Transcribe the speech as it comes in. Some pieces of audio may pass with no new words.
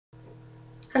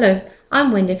Hello,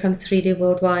 I'm Wendy from 3D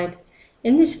Worldwide.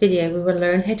 In this video we will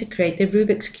learn how to create the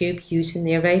Rubik's Cube using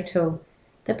the Array tool.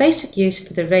 The basic use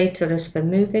for the Array tool is for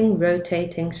moving,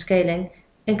 rotating, scaling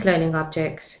and cloning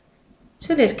objects.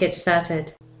 So let's get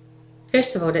started.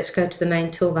 First of all, let's go to the main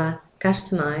toolbar,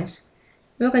 Customize,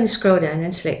 and we're going to scroll down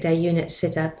and select our unit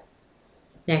setup.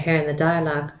 Now here in the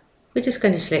dialog, we're just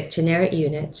going to select Generic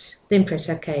Units, then press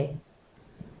OK.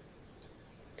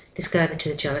 Let's go over to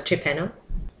the Geometry panel.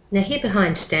 Now here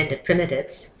behind Standard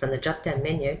Primitives, from the drop-down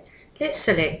menu, let's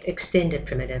select Extended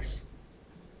Primitives.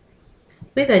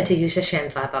 We're going to use a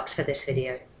chamfer box for this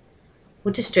video.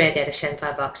 We'll just drag out a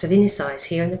chamfer box of any size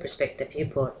here in the perspective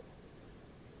viewport.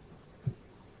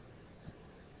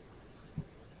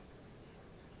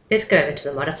 Let's go over to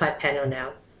the Modify panel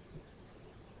now.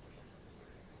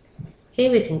 Here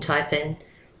we can type in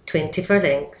 20 for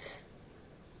length,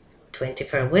 20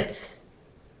 for width,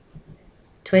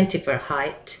 20 for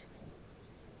height,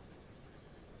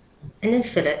 and in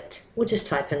fillet we'll just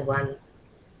type in 1.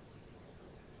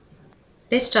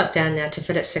 Let's drop down now to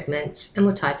fillet segments and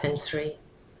we'll type in 3.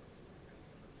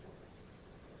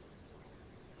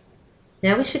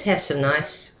 Now we should have some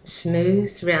nice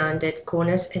smooth rounded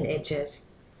corners and edges.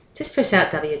 Just press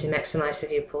Alt W to maximize the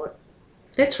viewport.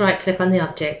 Let's right click on the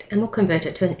object and we'll convert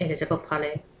it to an editable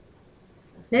poly.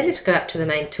 Now let's go up to the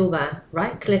main toolbar,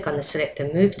 right click on the Select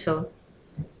and Move tool.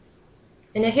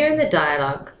 And now here in the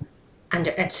dialog,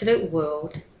 under Absolute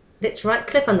World, let's right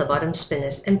click on the bottom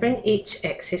spinners and bring each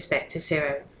axis back to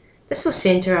 0. This will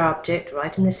center our object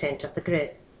right in the center of the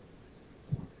grid.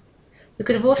 We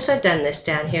could have also done this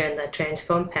down here in the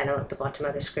Transform panel at the bottom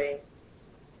of the screen.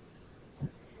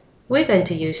 We're going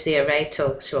to use the Array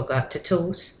tool, so we'll go up to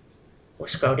Tools, we'll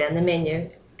scroll down the menu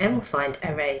and we'll find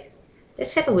Array.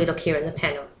 Let's have a wee look here in the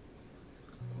panel.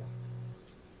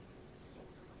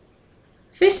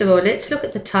 First of all, let's look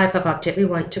at the type of object we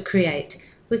want to create.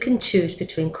 We can choose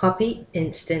between copy,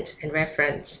 instance and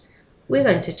reference. We're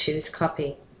going to choose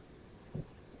copy.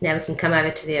 Now we can come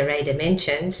over to the array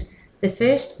dimensions. The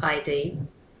first ID,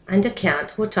 under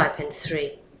count, we'll type in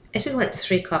 3, as we want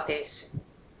 3 copies.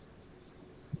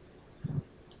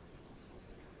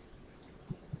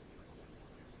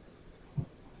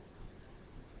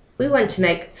 We want to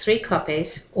make 3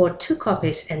 copies or 2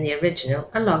 copies in the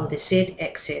original along the Z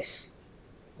axis.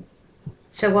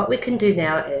 So what we can do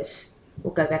now is,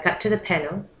 we'll go back up to the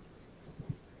panel,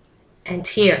 and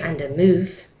here under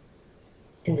Move,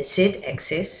 in the Z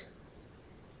axis,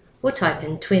 we'll type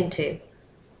in 20.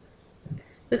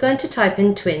 We're going to type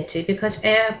in 20 because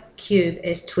our cube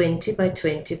is 20 by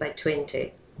 20 by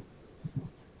 20.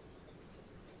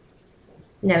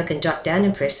 Now we can drop down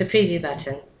and press the Preview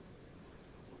button.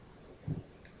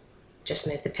 Just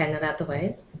move the panel out the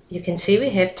way. You can see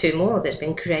we have 2 more that's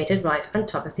been created right on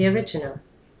top of the original.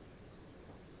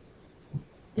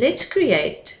 Let's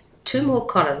create 2 more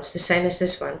columns the same as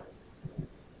this one.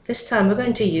 This time we're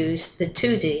going to use the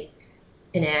 2D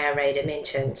in our array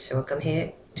dimensions. So we'll come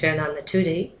here, turn on the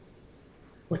 2D,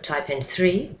 we'll type in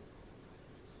 3.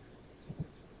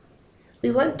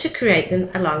 We want to create them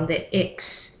along the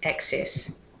X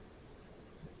axis.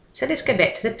 So let's go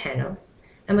back to the panel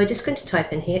and we're just going to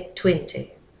type in here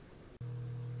 20.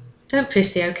 Don't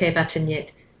press the OK button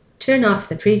yet. Turn off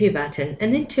the Preview button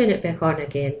and then turn it back on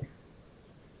again.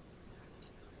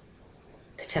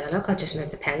 Let's have a look. I'll just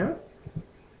move the panel.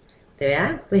 There we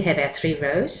are. We have our 3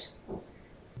 rows.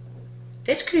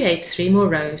 Let's create 3 more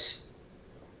rows.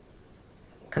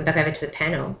 Come back over to the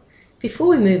panel. Before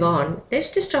we move on,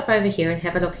 let's just drop over here and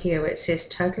have a look here where it says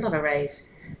total of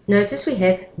arrays. Notice we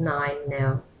have 9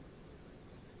 now.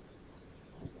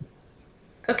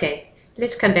 Okay,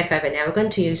 let's come back over now. We're going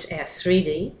to use our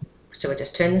 3D, so we'll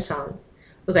just turn this on.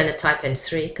 We're going to type in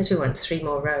 3 because we want 3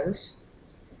 more rows.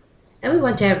 And we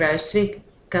want our rows to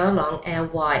go along our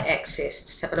y-axis.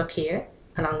 Just have a look here,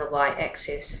 along the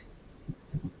y-axis.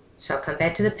 So I'll come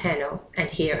back to the panel, and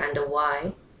here under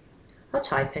Y, I'll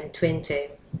type in 20.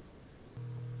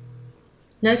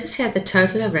 Notice how the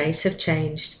total arrays have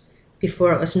changed.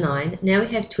 Before it was 9, now we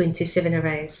have 27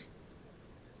 arrays.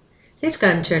 Let's go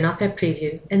and turn off our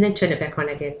preview and then turn it back on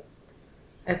again.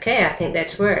 Okay, I think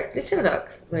that's worked. Let's have a look.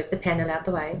 Move the panel out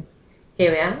the way.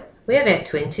 Here we are. We have our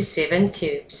 27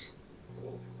 cubes.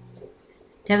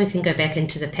 Now we can go back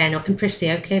into the panel and press the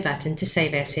OK button to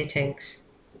save our settings.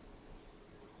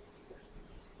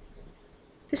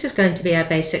 This is going to be our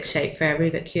basic shape for our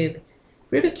Rubik Cube.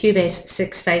 Rubik Cube has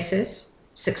 6 faces,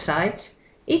 6 sides.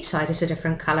 Each side is a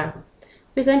different color.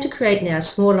 We're going to create now a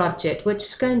small object which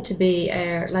is going to be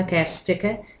like our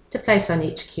sticker to place on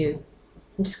each cube.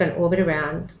 I'm just going to orbit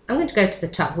around. I'm going to go to the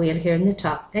top wheel here in the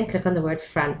top and click on the word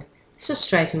front. This will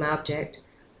straighten my object.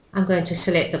 I'm going to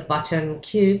select the bottom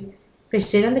cube, press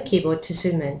Z on the keyboard to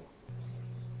zoom in.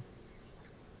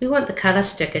 We want the color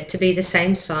sticker to be the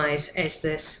same size as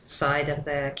this side of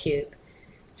the cube.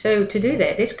 So to do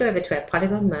that, let's go over to our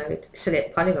polygon mode,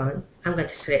 select polygon. I'm going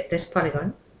to select this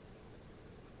polygon.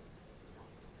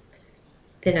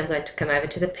 Then I'm going to come over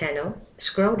to the panel,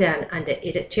 scroll down under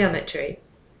Edit Geometry,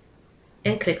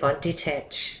 and click on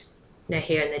Detach. Now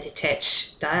here in the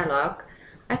Detach dialog,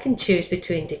 I can choose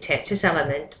between Detach as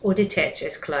Element or Detach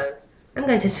as Clone. I'm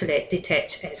going to select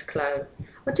Detach as Clone.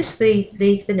 I'll just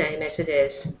leave the name as it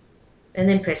is, and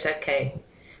then press OK.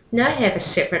 Now I have a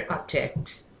separate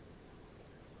object.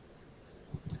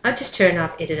 I'll just turn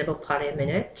off Editable Poly a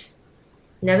minute.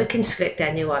 Now we can select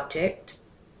our new object.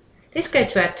 Let's go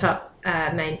to our top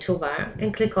main toolbar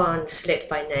and click on Select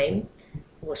by Name.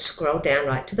 We'll scroll down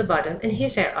right to the bottom, and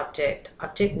here's our object,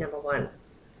 object number 1,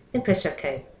 and press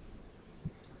OK.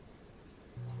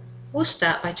 We'll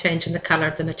start by changing the color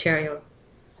of the material.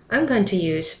 I'm going to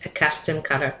use a custom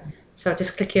color, so I'll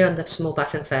just click here on the small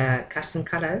button for custom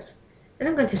colors, and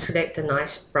I'm going to select a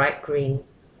nice bright green,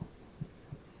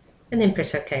 and then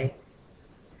press OK.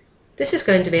 This is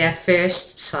going to be our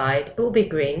first side. It will be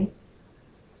green.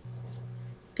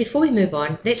 Before we move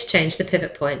on, let's change the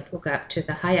pivot point. We'll go up to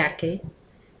the Hierarchy,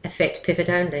 Effect Pivot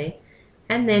Only,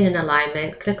 and then in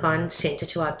Alignment, click on Center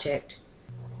to Object.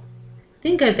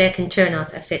 Then go back and turn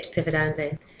off Effect Pivot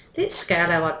Only. Let's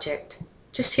scale our object.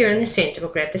 Just here in the center,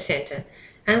 we'll grab the center,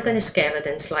 and I'm going to scale it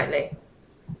in slightly.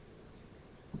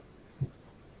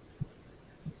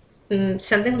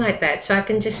 Something like that, so I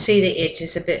can just see the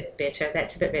edges a bit better.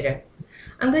 That's a bit better.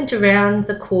 I'm going to round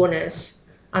the corners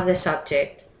of this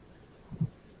object.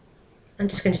 I'm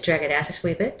just going to drag it out a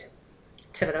wee bit.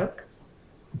 Let's have a look.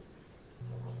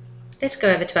 Let's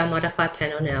go over to our Modify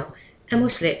panel now, and we'll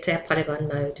select our polygon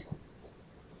mode.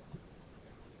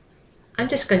 I'm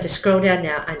just going to scroll down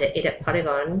now under Edit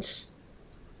Polygons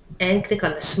and click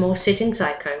on the small settings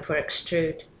icon for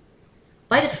Extrude.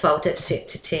 By default it's set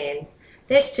to 10.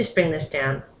 Let's just bring this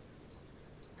down.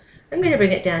 I'm going to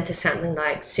bring it down to something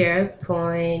like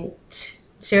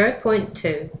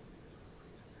 0.2.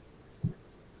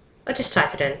 I'll just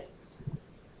type it in.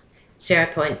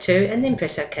 0.2 and then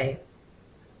press OK.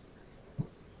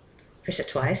 Press it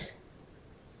twice.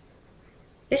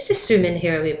 Let's just zoom in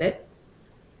here a wee bit.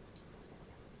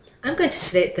 I'm going to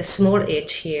select the small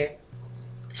edge here,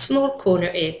 the small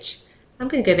corner edge. I'm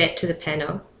going to go back to the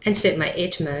panel and select my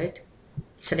edge mode,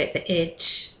 select the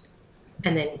edge,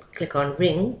 and then click on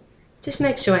ring. Just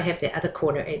make sure I have the other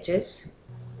corner edges.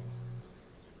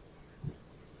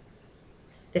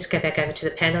 Let's go back over to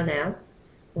the panel now.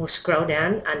 We'll scroll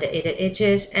down under Edit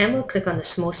Edges and we'll click on the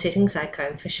small settings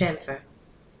icon for chamfer.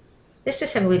 Let's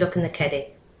just have a wee look in the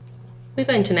caddy. We're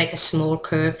going to make a small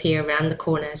curve here around the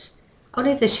corners. I'll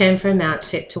leave the chamfer amount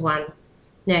set to 1.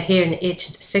 Now here in the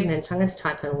edged segments, I'm going to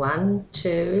type in 1,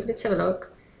 2, let's have a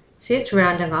look. See, it's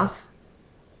rounding off.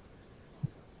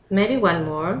 Maybe one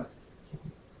more.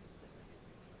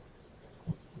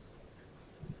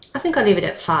 I think I'll leave it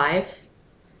at 5,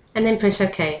 and then press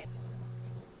OK.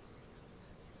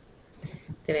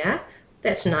 There we are.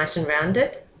 That's nice and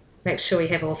rounded. Make sure we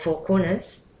have all 4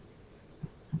 corners.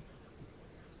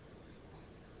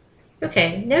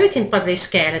 Okay, now we can probably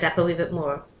scale it up a wee bit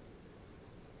more.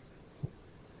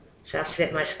 So I'll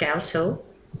select my scale tool.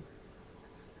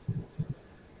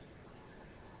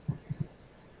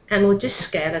 And we'll just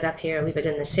scale it up here a wee bit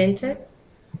in the center.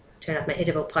 Turn off my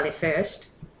editable poly first.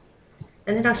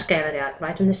 And then I'll scale it out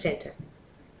right in the center.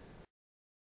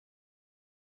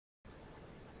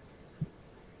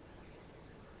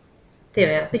 There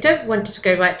we are. We don't want it to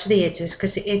go right to the edges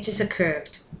because the edges are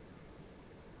curved.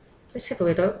 Let's have a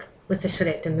wee look. With the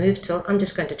Select and Move tool, I'm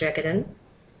just going to drag it in.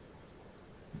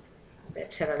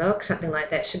 Let's have a look. Something like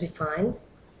that should be fine.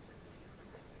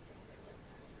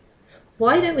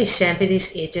 Why don't we chamfer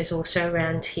these edges also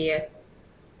around here?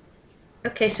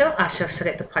 Okay, so I shall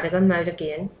select the polygon mode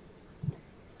again.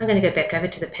 I'm going to go back over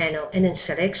to the panel and in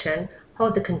Selection,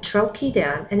 hold the Control key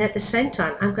down, and at the same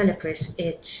time I'm going to press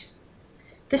Edge.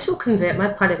 This will convert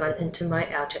my polygon into my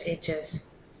outer edges.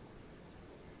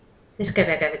 Let's go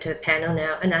back over to the panel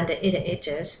now, and under Edit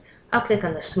Edges, I'll click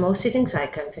on the small settings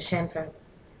icon for chamfer.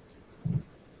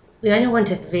 We only want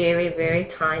a very, very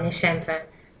tiny chamfer,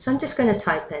 so I'm just going to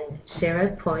type in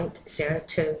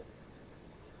 0.02.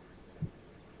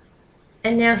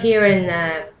 And now here in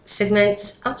the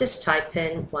segments, I'll just type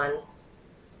in 1.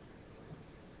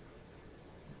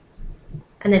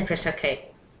 And then press OK.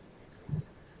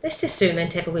 Let's just zoom in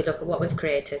to have a wee look at what we've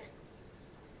created.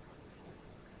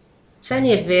 It's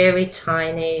only a very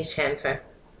tiny chamfer,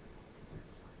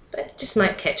 but it just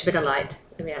might catch a bit of light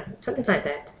There we are, something like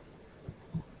that.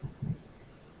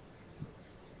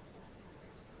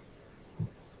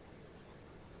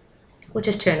 We'll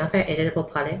just turn off our editable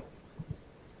poly.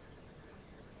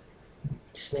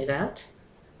 Just move out.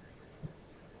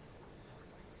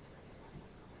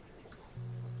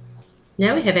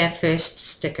 Now we have our first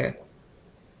sticker.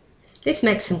 Let's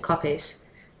make some copies.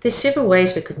 There's several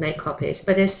ways we could make copies,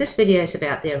 but as this video is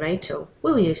about the array tool,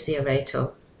 we'll use the array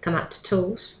tool. Come up to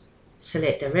Tools,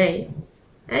 select Array,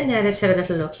 and now let's have a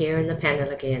little look here in the panel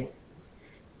again.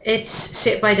 It's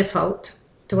set by default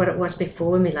to what it was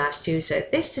before when we last used it.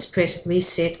 Let's just press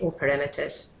Reset All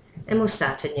Parameters, and we'll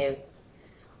start anew.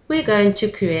 We're going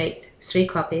to create 3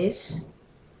 copies,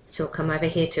 so we'll come over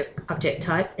here to Object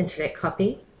Type and select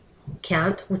Copy.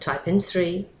 Count, we'll type in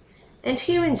 3, and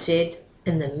here in Z,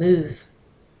 in the Move,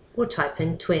 we'll type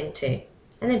in 20,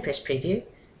 and then press Preview.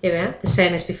 Here we are, the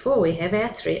same as before, we have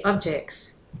our 3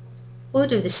 objects. We'll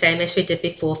do the same as we did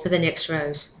before for the next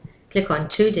rows. Click on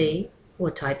 2D,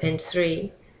 we'll type in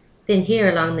 3, then here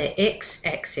along the X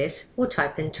axis, we'll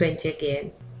type in 20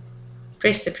 again.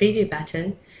 Press the Preview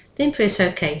button, then press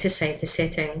OK to save the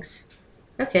settings.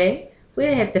 Okay, we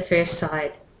have the first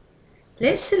side.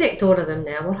 Let's select all of them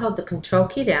now. We'll hold the Control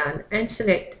key down and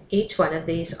select each one of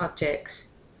these objects.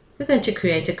 We're going to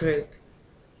create a group.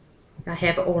 I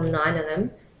have all 9 of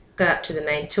them. Go up to the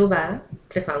main toolbar,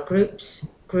 click on Groups,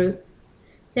 Group.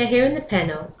 Now here in the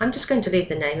panel, I'm just going to leave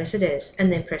the name as it is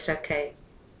and then press OK.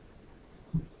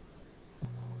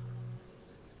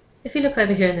 If you look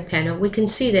over here in the panel, we can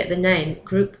see that the name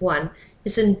Group 1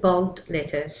 is in bold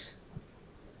letters.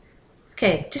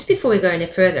 Okay, just before we go any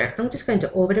further, I'm just going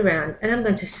to orbit around and I'm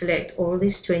going to select all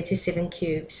these 27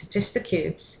 cubes, just the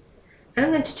cubes. And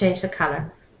I'm going to change the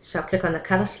color. So I'll click on the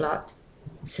color slot,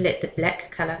 select the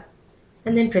black color,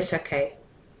 and then press OK.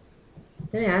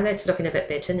 There we are, that's looking a bit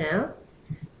better now.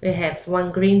 We have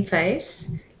one green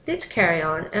face. Let's carry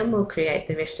on and we'll create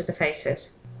the rest of the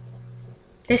faces.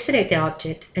 Let's select our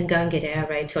object and go and get our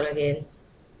array tool again.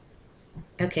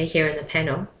 Okay, here in the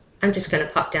panel, I'm just going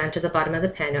to pop down to the bottom of the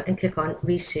panel and click on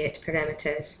Reset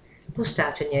Parameters. We'll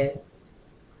start anew.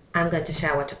 I'm going to say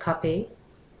I want to copy.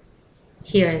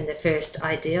 Here in the first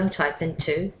ID, I'll type in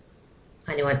 2.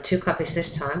 I only want 2 copies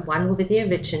this time. One will be the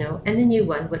original and the new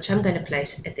one, which I'm going to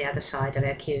place at the other side of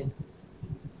our cube.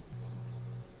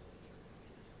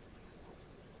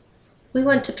 We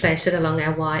want to place it along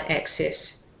our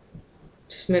y-axis.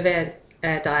 Just move our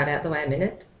dial out the way a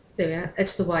minute. There we are,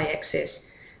 it's the y-axis.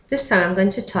 This time I'm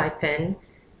going to type in,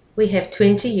 we have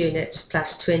 20 units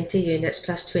plus 20 units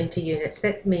plus 20 units.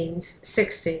 That means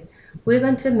 60. We're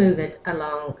going to move it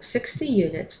along 60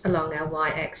 units along our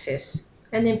y-axis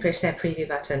and then press our Preview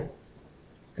button.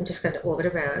 I'm just going to orbit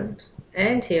around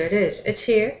and here it is. It's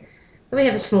here, but we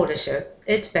have a small issue.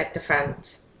 It's back to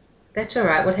front. That's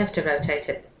alright, we'll have to rotate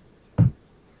it.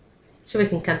 So we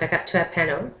can come back up to our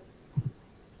panel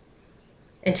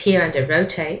and here under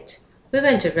Rotate, we're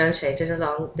going to rotate it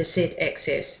along the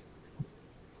Z-axis.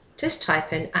 Just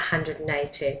type in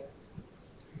 180.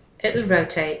 It'll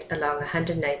rotate along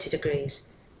 180 degrees.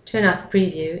 Turn off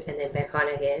Preview and then back on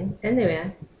again, and there we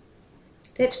are.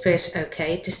 Let's press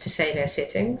OK just to save our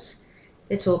settings.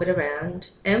 Let's orbit around,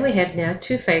 and we have now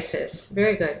 2 faces.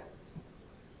 Very good.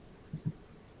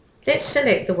 Let's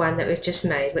select the one that we've just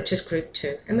made, which is Group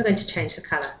 2, and we're going to change the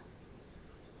color.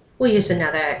 We'll use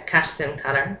another custom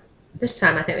color. This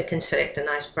time I think we can select a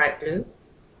nice bright blue.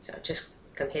 So I'll just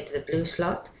come here to the blue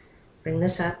slot, bring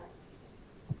this up,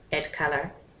 add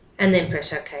color, and then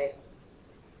press OK.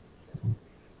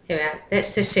 Here we are,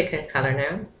 that's the second color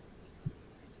now.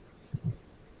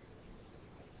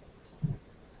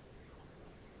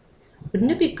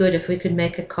 Wouldn't it be good if we could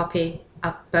make a copy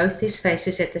of both these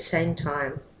faces at the same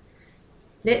time?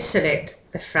 Let's select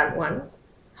the front one,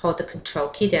 hold the Control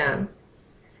key down,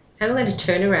 and we're going to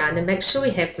turn around and make sure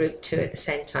we have Group 2 at the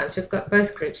same time, so we've got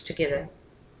both groups together.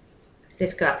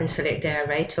 Let's go up and select our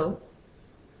Array tool.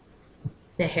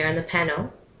 Now here on the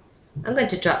panel, I'm going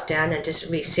to drop down and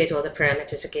just reset all the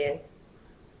parameters again.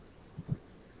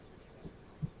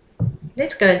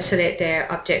 Let's go and select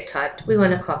our object type we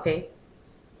want to copy.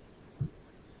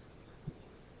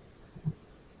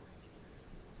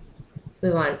 We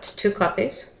want 2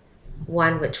 copies,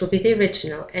 one which will be the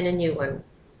original and a new one.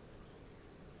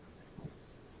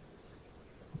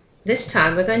 This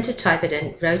time we're going to type it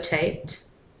in Rotate,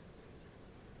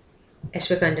 as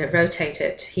we're going to rotate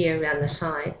it here around the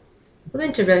side. We're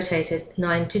going to rotate it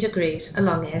 90 degrees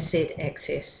along our Z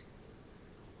axis.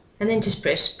 And then just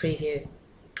press Preview.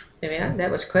 There we are, that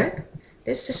was quick.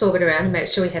 Let's just orbit around and make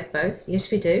sure we have both.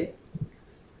 Yes, we do.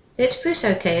 Let's press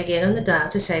OK again on the dial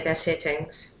to save our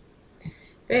settings.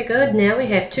 Very good. Now we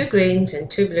have 2 greens and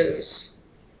 2 blues.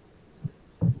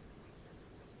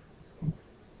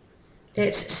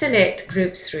 Let's select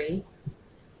group 3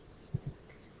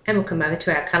 and we'll come over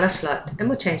to our colour slot and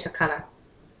we'll change the colour.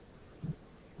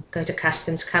 Go to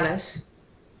Customs Colours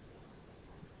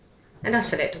and I'll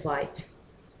select white.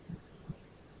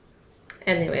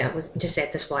 And there we are, we can just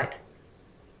add this white.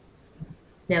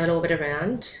 Now we'll orbit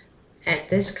around, add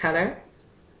this colour.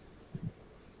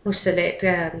 We'll select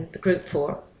the group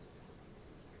 4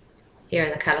 here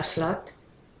in the colour slot.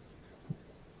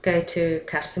 Go to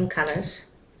Custom Colours.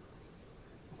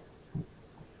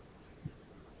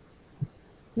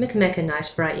 We can make a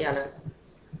nice bright yellow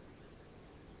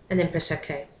and then press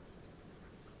OK.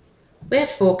 We have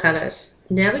 4 colours.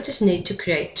 Now we just need to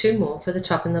create 2 more for the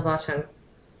top and the bottom.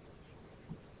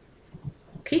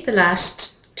 Keep the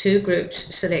last 2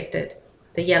 groups selected,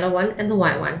 the yellow one and the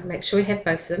white one. Make sure we have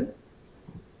both of them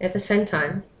at the same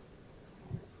time.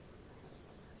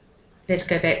 Let's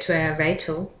go back to our array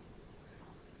tool.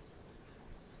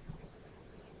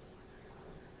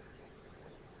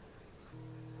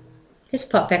 Let's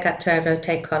pop back up to our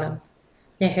rotate column.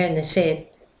 Now here in the Z,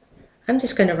 I'm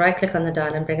just going to right click on the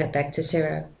dial and bring it back to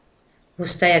 0. We'll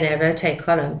stay in our rotate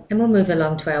column and we'll move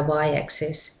along to our Y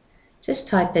axis. Just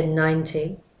type in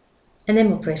 90 and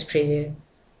then we'll press preview.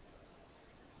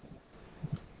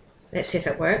 Let's see if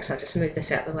it works. I'll just move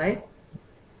this out of the way.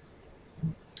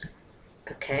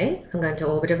 Okay, I'm going to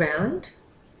orbit around.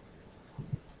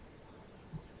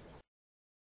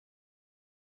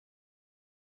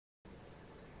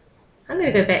 I'm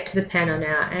going to go back to the panel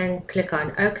now and click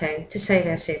on OK to save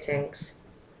our settings.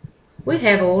 We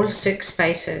have all 6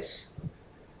 faces.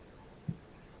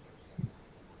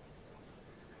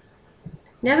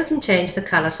 Now we can change the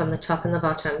colours on the top and the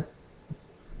bottom.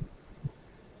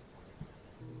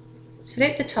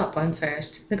 Select the top one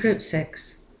first, the group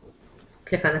 6.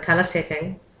 Click on the colour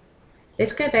setting.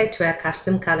 Let's go back to our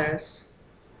custom colours.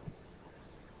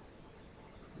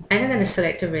 And I'm going to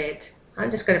select a red. I'm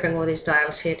just going to bring all these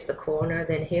dials here to the corner,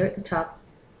 then here at the top,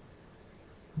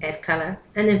 add colour,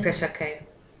 and then press OK.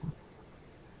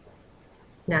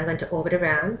 Now I'm going to orbit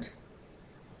around.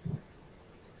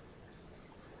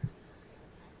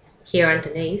 Here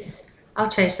underneath, I'll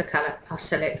change the colour. I'll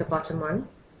select the bottom one,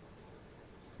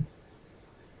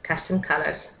 custom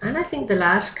colours, and I think the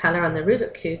last colour on the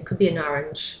Rubik cube could be an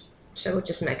orange. So we'll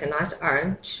just make a nice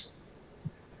orange.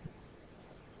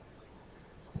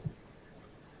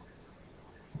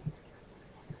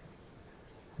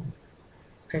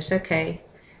 Press OK,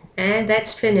 and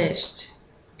that's finished.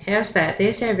 How's that?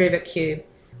 There's our Rubik cube.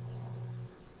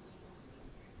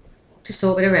 Just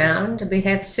orbit around, and we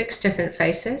have 6 different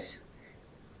faces,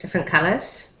 different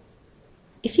colours.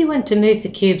 If you want to move the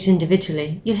cubes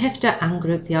individually, you'll have to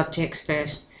ungroup the objects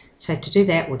first. So to do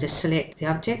that, we'll just select the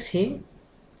objects here,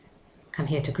 come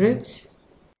here to Groups,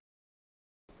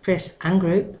 press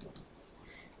Ungroup,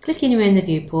 click anywhere in the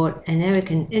viewport, and now we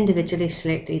can individually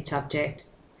select each object.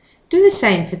 Do the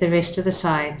same for the rest of the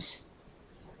sides.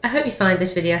 I hope you find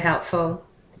this video helpful.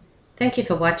 Thank you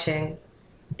for watching.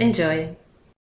 Enjoy.